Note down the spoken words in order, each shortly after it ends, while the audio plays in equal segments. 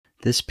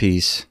This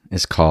piece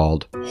is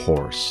called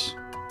Horse.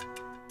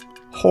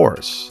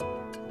 Horse,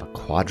 a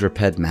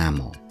quadruped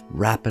mammal,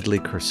 rapidly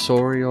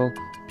cursorial,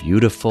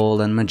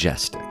 beautiful and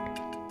majestic.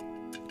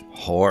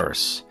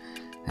 Horse,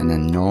 an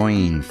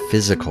annoying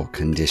physical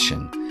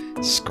condition,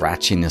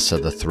 scratchiness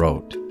of the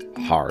throat,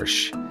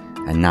 harsh,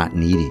 and not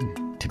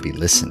needing to be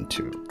listened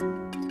to.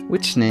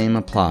 Which name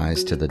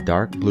applies to the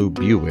dark blue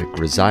Buick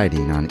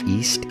residing on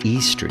East E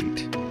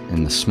Street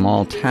in the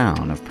small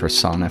town of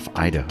Personif,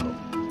 Idaho.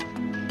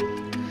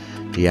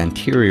 The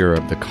anterior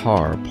of the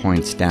car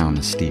points down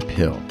a steep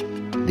hill,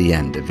 the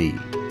end of E.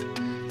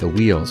 The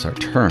wheels are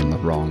turned the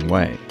wrong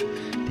way,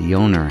 the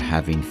owner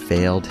having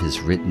failed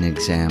his written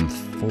exam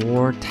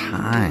 4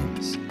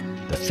 times,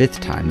 the 5th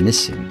time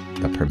missing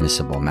the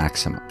permissible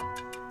maximum.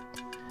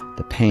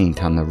 The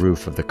paint on the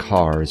roof of the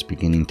car is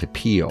beginning to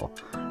peel,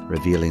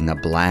 revealing the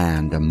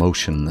bland,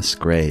 emotionless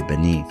gray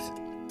beneath.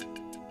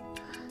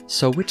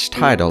 So which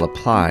title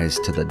applies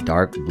to the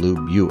dark blue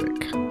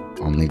Buick?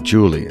 Only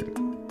Julian,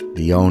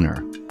 the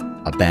owner,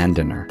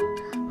 abandoner,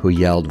 who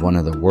yelled one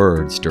of the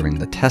words during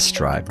the test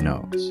drive,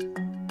 knows.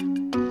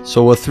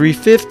 So a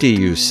 350,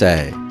 you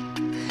say?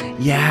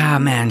 Yeah,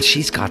 man,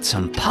 she's got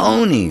some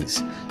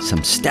ponies,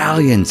 some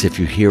stallions, if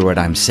you hear what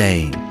I'm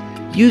saying.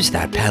 Use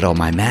that pedal,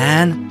 my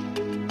man,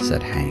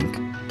 said Hank,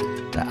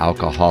 the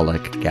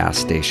alcoholic gas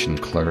station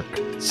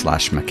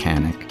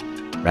clerk/mechanic,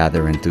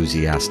 rather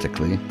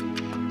enthusiastically.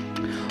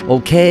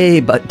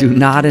 Okay, but do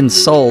not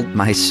insult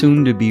my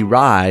soon-to-be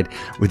ride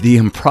with the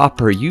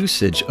improper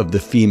usage of the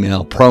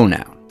female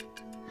pronoun.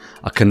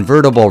 A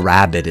convertible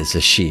rabbit is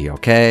a she,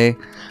 okay?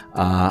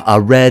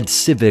 A red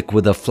Civic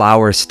with a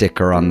flower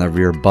sticker on the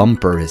rear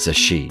bumper is a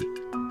she.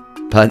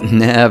 But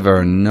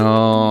never,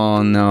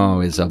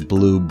 no, is a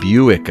blue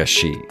Buick a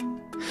she.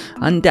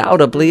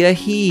 Undoubtedly a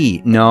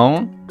he,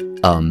 no,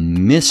 a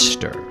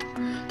Mr.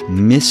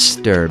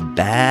 Mr.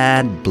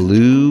 Bad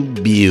Blue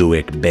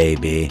Buick,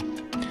 baby.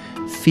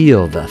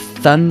 Feel the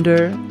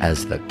thunder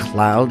as the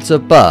clouds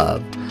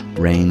above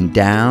rain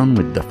down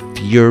with the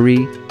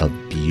fury of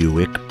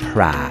Buick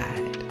pride.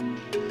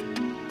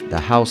 The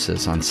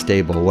houses on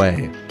Stable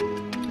Way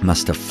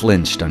must have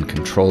flinched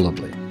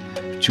uncontrollably.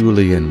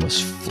 Julian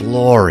was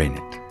flooring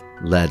it,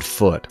 lead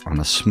foot on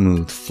a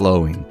smooth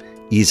flowing,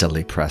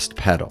 easily pressed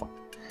pedal,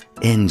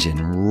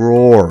 engine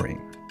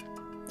roaring.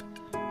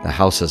 The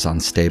houses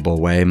on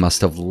Stable Way must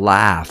have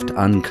laughed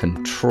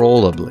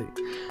uncontrollably.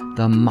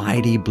 The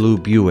mighty blue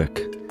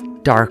Buick,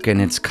 dark in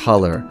its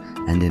color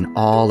and in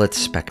all its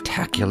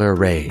spectacular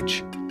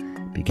rage,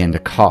 began to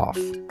cough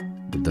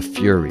with the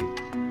fury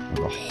of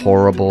a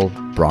horrible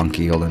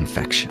bronchial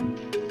infection.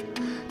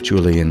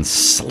 Julian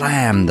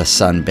slammed the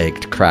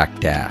sun-baked crack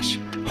dash.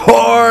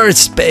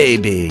 Horse,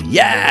 baby,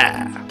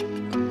 yeah!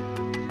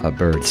 A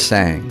bird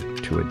sang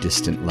to a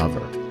distant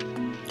lover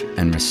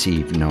and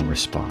received no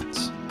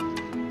response.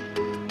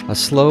 A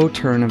slow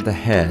turn of the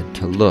head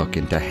to look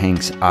into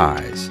Hank's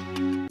eyes,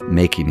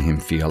 making him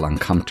feel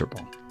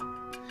uncomfortable.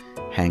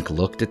 Hank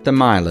looked at the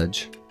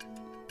mileage,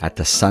 at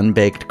the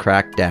sun-baked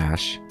crack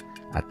dash,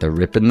 at the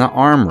rip in the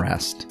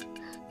armrest,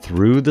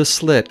 through the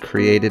slit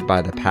created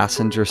by the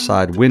passenger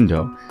side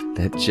window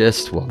that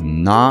just will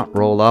not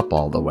roll up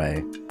all the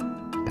way,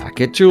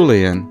 back at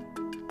Julian,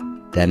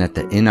 then at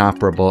the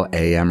inoperable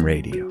AM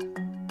radio.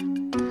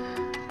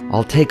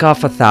 I'll take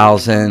off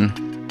 1,000.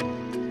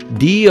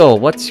 Deal,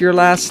 what's your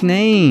last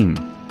name?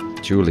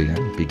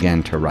 Julian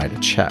began to write a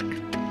check.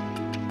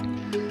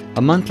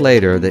 A month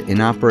later, the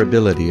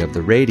inoperability of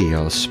the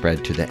radio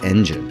spread to the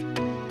engine.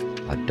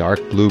 A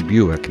dark blue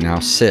Buick now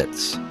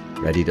sits,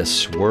 ready to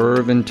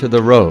swerve into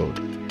the road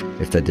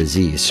if the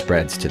disease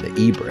spreads to the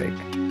e-brake,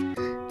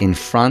 in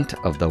front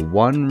of the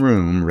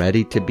one-room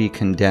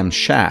ready-to-be-condemned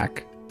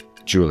shack,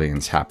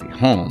 Julian's happy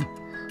home,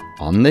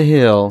 on the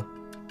hill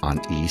on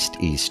East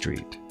E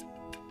Street.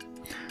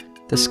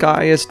 The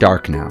sky is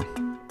dark now,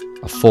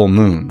 a full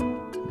moon,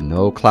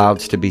 no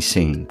clouds to be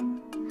seen.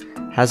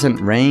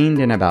 Hasn't rained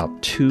in about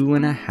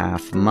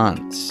 2.5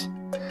 months.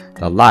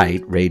 The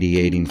light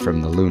radiating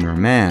from the lunar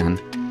man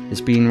is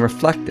being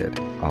reflected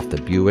off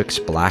the Buick's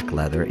black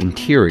leather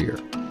interior.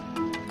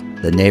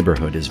 The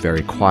neighborhood is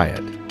very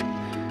quiet.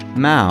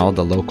 Mao,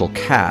 the local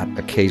cat,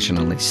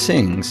 occasionally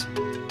sings,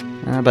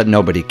 but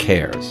nobody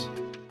cares.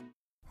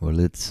 Well,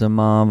 it's a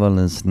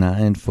marvelous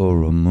night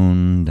for a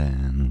moon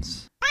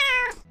dance.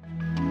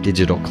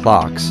 Digital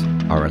clocks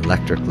are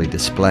electrically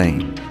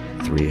displaying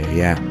 3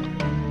 a.m.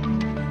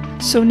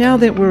 So now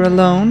that we're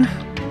alone,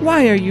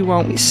 why are you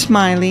always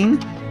smiling?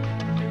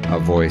 A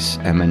voice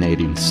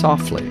emanating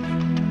softly,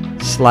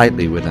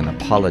 slightly with an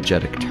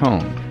apologetic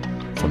tone,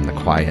 from the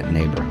quiet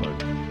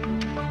neighborhood.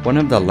 One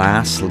of the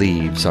last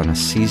leaves on a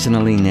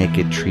seasonally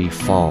naked tree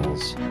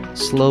falls,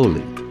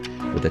 slowly,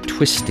 with a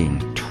twisting,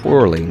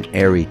 twirling,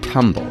 airy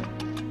tumble,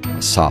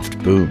 a soft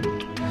boom,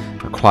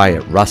 a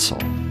quiet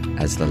rustle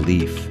as the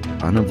leaf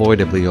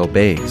unavoidably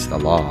obeys the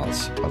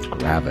laws of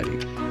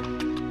gravity.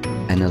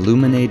 An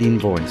illuminating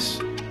voice,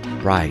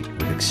 bright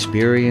with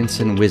experience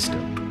and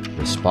wisdom,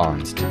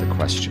 responds to the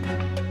question.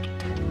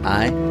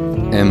 I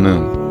am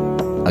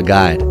Moon, a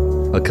guide,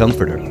 a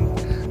comforter,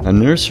 a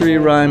nursery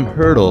rhyme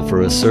hurdle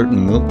for a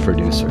certain milk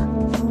producer.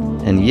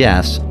 And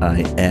yes,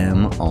 I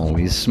am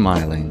always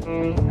smiling.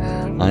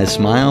 I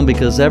smile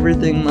because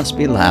everything must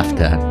be laughed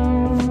at.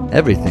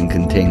 Everything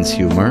contains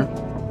humor,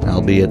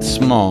 albeit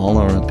small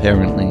or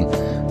apparently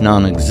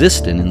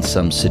non-existent in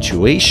some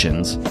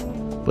situations,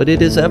 but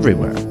it is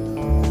everywhere,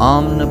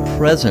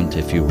 omnipresent,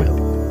 if you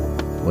will.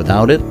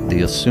 Without it,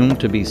 the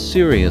assumed-to-be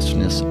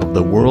seriousness of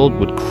the world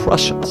would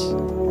crush us,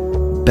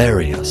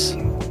 bury us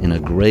in a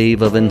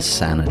grave of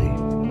insanity.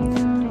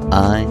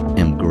 I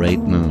am Great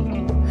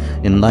Moon,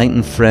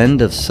 enlightened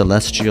friend of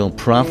celestial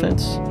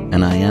prophets,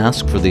 and I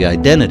ask for the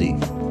identity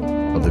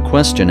of the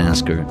question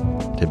asker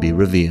to be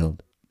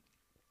revealed.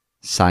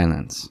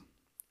 Silence.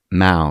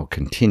 Mao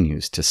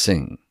continues to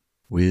sing.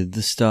 With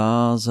the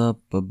stars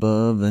up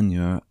above in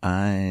your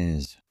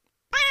eyes.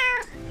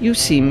 You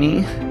see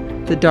me,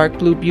 the dark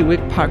blue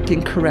Buick parked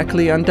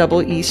incorrectly on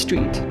Double E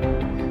Street.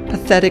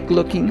 Pathetic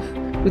looking,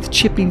 with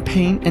chipping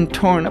paint and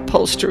torn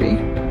upholstery.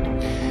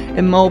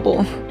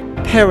 Immobile,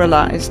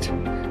 paralyzed,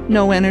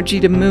 no energy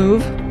to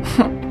move.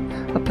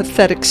 A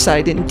pathetic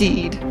sight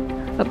indeed.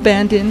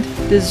 Abandoned,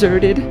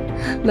 deserted,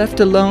 left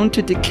alone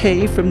to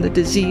decay from the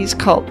disease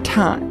called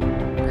time.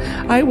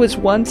 I was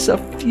once a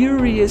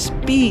furious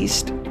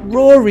beast,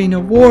 roaring a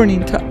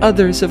warning to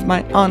others of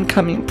my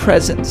oncoming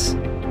presence.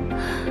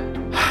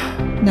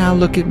 Now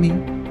look at me,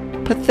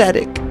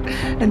 pathetic,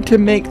 and to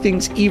make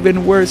things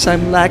even worse,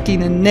 I'm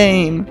lacking a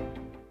name.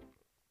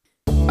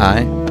 I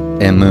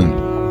am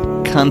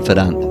Moon,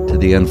 confidant to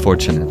the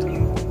unfortunate,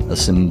 a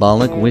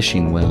symbolic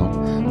wishing well,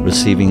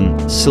 receiving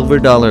silver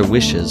dollar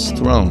wishes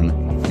thrown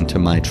into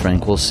my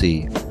tranquil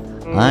sea.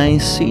 I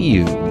see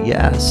you,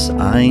 yes,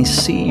 I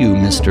see you,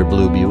 Mr.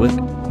 Blue Buick.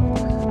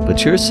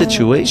 But your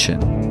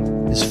situation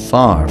is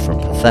far from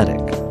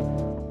pathetic.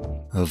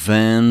 A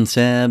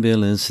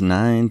fantabulous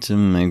night to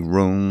make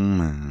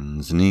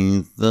romance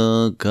 'neath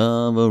the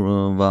cover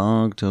of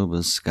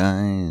October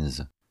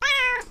skies.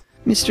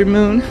 Mr.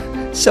 Moon,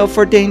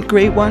 self-ordained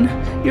Great One,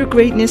 your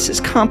greatness is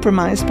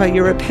compromised by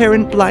your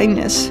apparent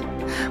blindness.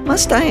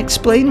 Must I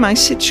explain my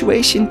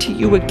situation to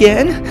you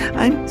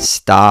again?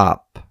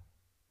 Stop!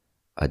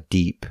 A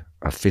deep,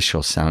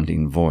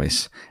 official-sounding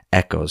voice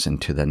echoes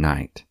into the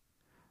night.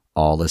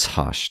 All is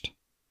hushed,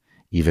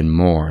 even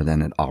more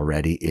than it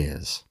already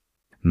is.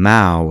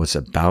 Mao was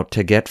about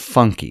to get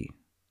funky,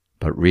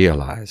 but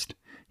realized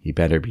he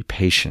better be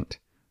patient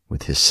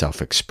with his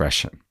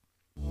self-expression.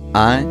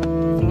 I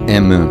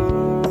am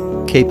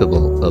Moon,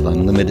 capable of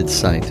unlimited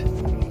sight,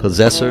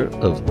 possessor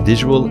of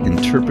visual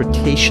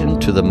interpretation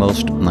to the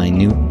most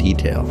minute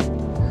detail.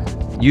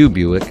 You,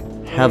 Buick,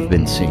 have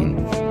been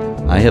seen.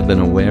 I have been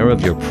aware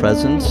of your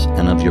presence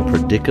and of your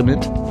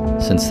predicament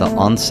since the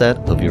onset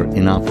of your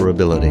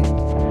inoperability.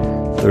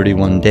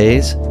 31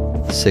 days,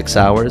 6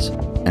 hours,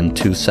 and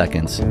 2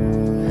 seconds.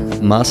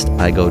 Must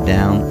I go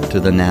down to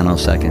the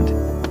nanosecond?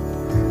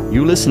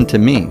 You listen to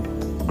me,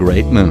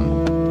 Great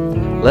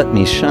Moon. Let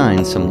me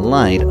shine some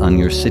light on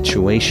your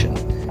situation.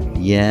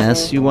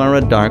 Yes, you are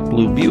a dark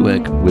blue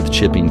Buick with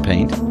chipping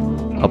paint,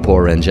 a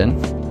poor engine,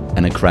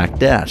 and a cracked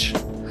dash.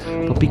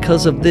 But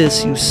because of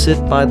this, you sit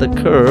by the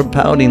curb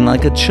pouting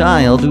like a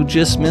child who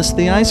just missed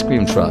the ice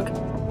cream truck.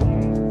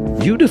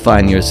 You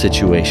define your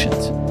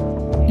situations,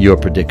 your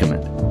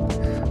predicament.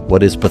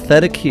 What is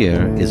pathetic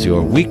here is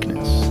your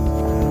weakness,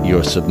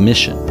 your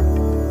submission.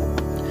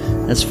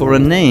 As for a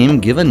name,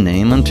 give a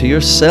name unto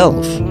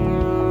yourself.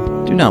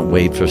 Do not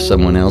wait for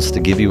someone else to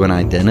give you an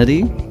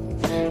identity.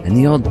 And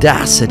the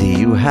audacity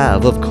you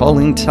have of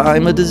calling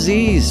time a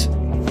disease.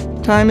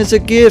 Time is a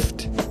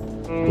gift.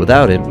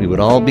 Without it, we would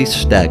all be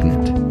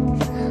stagnant.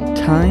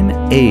 Time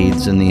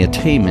aids in the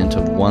attainment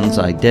of one's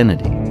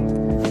identity.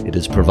 It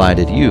has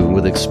provided you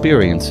with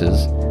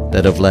experiences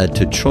that have led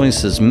to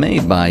choices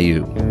made by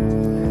you.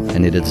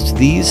 And it is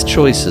these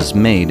choices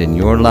made in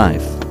your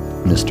life,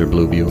 Mr.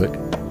 Blue Buick,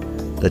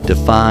 that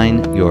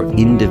define your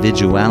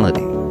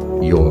individuality,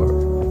 your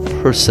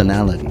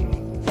personality.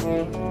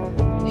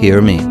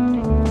 Hear me,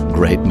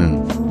 Great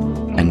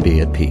Moon, and be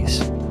at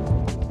peace.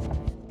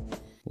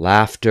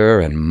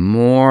 Laughter and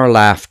more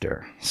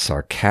laughter,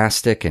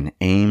 sarcastic and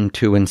aimed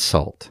to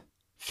insult,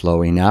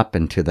 flowing up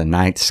into the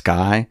night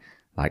sky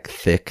like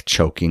thick,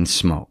 choking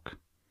smoke.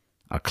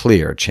 A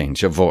clear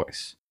change of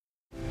voice.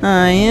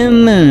 I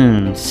am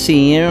Moon,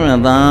 seer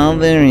of all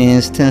there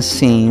is to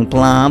see,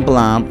 blah,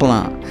 blah,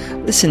 blah.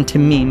 Listen to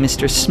me,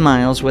 Mr.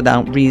 Smiles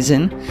Without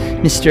Reason.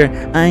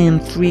 Mr. I am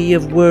free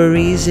of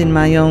worries in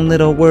my own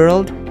little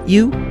world.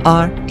 You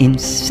are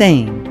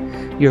insane.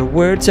 Your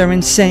words are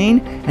insane,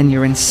 and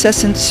your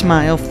incessant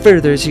smile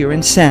furthers your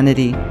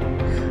insanity.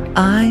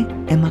 I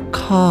am a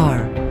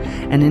car,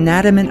 an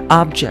inanimate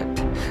object,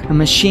 a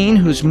machine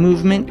whose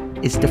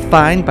movement is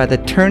defined by the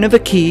turn of a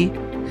key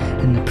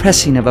and the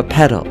pressing of a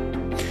pedal.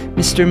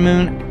 Mr.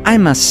 Moon, I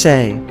must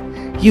say,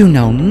 you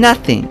know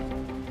nothing.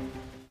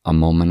 A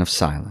moment of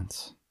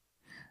silence.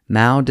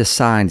 Mao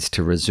decides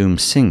to resume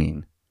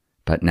singing,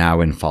 but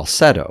now in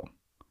falsetto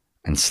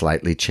and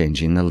slightly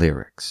changing the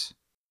lyrics.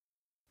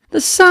 The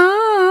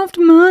soft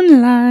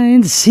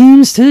moonlight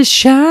seems to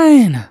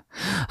shine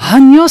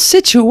on your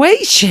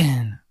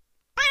situation.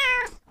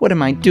 What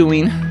am I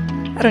doing?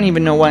 I don't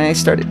even know why I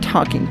started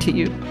talking to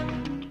you.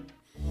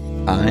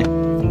 I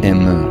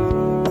am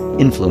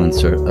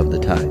influencer of the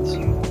tides,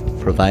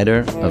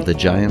 provider of the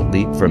giant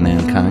leap for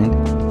mankind,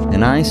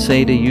 and I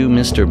say to you,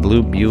 Mr.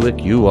 Blue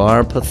Buick, you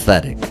are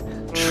pathetic.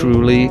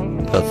 Truly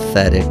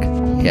pathetic,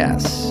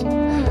 yes.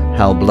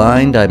 How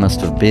blind I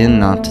must have been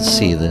not to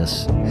see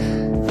this.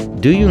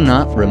 Do you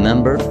not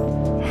remember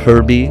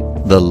Herbie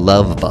the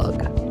Love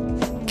Bug,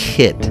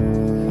 Kit,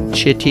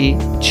 Chitty,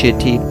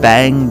 Chitty,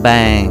 Bang,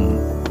 Bang?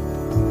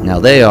 Now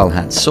they all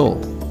had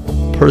soul,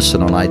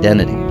 personal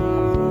identity.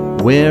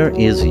 Where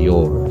is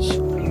yours?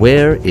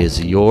 Where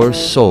is your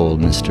soul,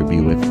 Mr.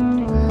 Buick?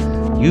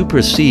 You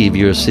perceive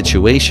your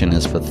situation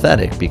as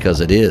pathetic because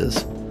it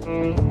is,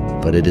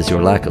 but it is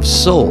your lack of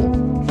soul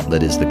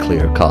that is the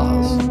clear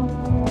cause.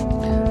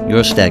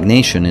 Your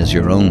stagnation is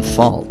your own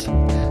fault.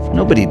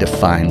 Nobody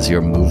defines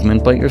your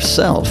movement but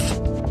yourself,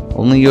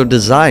 only your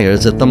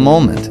desires at the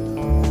moment.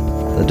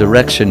 The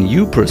direction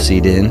you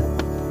proceed in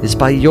is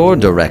by your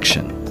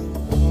direction.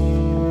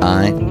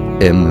 I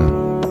am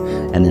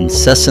an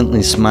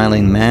incessantly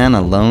smiling man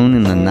alone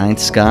in the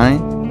night sky,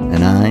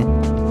 and I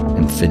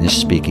am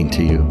finished speaking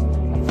to you.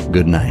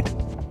 Good night.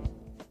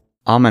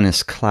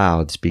 Ominous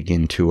clouds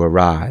begin to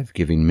arrive,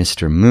 giving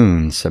Mr.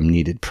 Moon some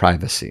needed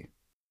privacy.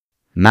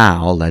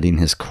 Mao, letting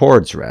his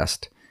cords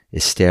rest,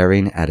 is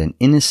staring at an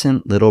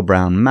innocent little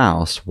brown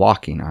mouse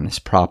walking on his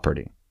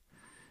property.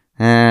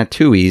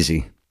 Too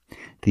easy.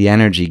 The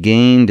energy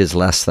gained is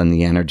less than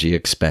the energy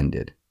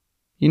expended.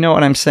 You know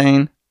what I'm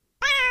saying?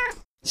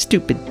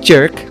 Stupid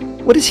jerk.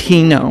 What does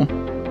he know?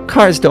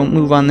 Cars don't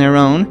move on their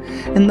own,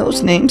 and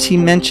those names he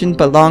mentioned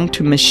belong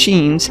to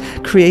machines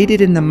created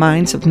in the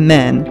minds of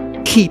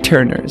men,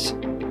 key-turners.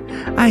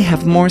 I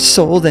have more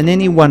soul than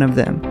any one of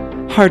them.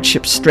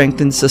 Hardship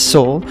strengthens the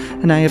soul,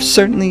 and I have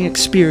certainly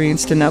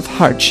experienced enough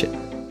hardship.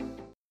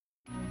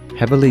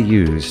 Heavily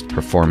used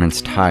performance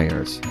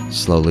tires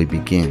slowly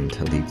begin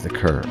to leave the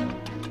curb.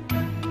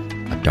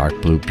 A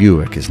dark blue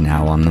Buick is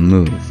now on the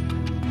move,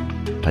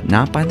 but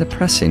not by the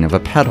pressing of a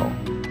pedal.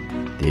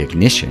 The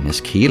ignition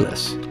is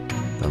keyless,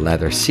 the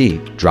leather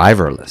seat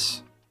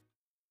driverless.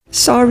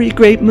 Sorry,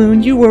 Great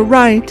Moon, you were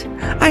right.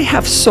 I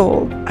have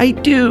soul. I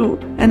do,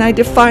 and I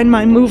define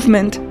my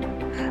movement.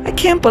 I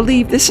can't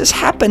believe this is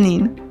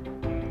happening.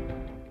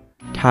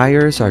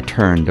 Tires are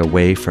turned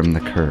away from the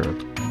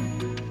curb.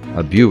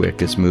 A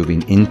Buick is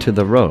moving into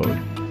the road,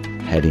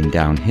 heading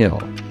downhill,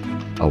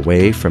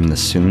 away from the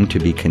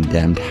soon-to-be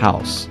condemned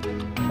house,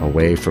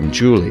 away from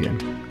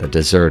Julian, the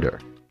deserter.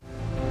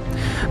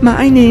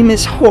 My name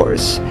is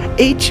Horse,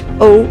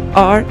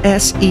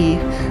 H-O-R-S-E,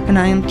 and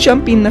I am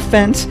jumping the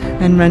fence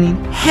and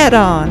running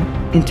head-on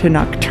into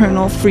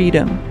nocturnal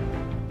freedom.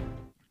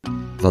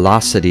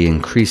 Velocity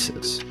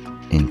increases.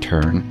 In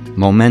turn,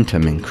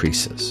 momentum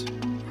increases.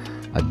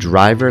 A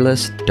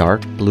driverless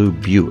dark blue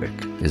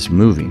Buick is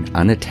moving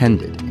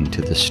unattended into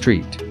the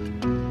street,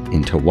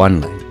 into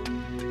one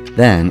lane,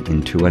 then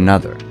into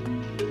another,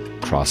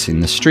 crossing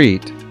the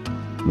street,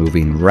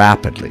 moving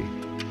rapidly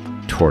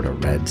toward a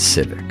red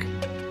Civic.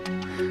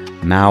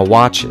 Mao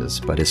watches,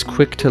 but is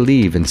quick to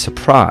leave in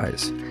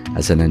surprise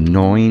as an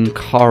annoying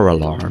car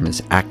alarm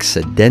is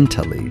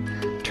accidentally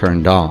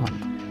turned on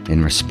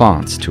in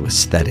response to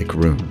aesthetic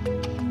room.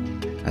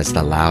 As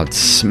the loud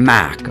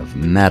smack of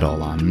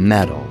metal on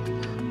metal,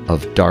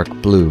 of dark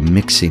blue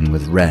mixing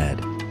with red,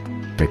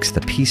 breaks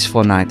the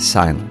peaceful night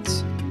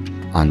silence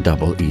on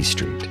Double E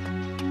Street.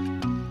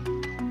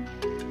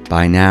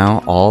 By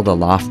now, all the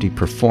lofty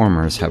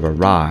performers have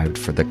arrived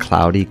for the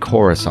cloudy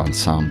chorus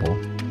ensemble,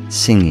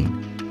 singing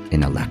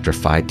in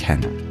electrified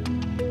tenor,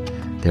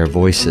 their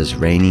voices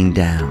raining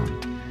down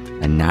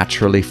and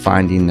naturally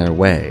finding their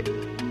way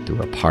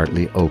through a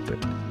partly open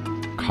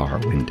car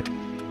window.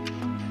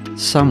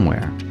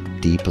 Somewhere,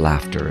 deep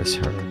laughter is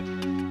heard.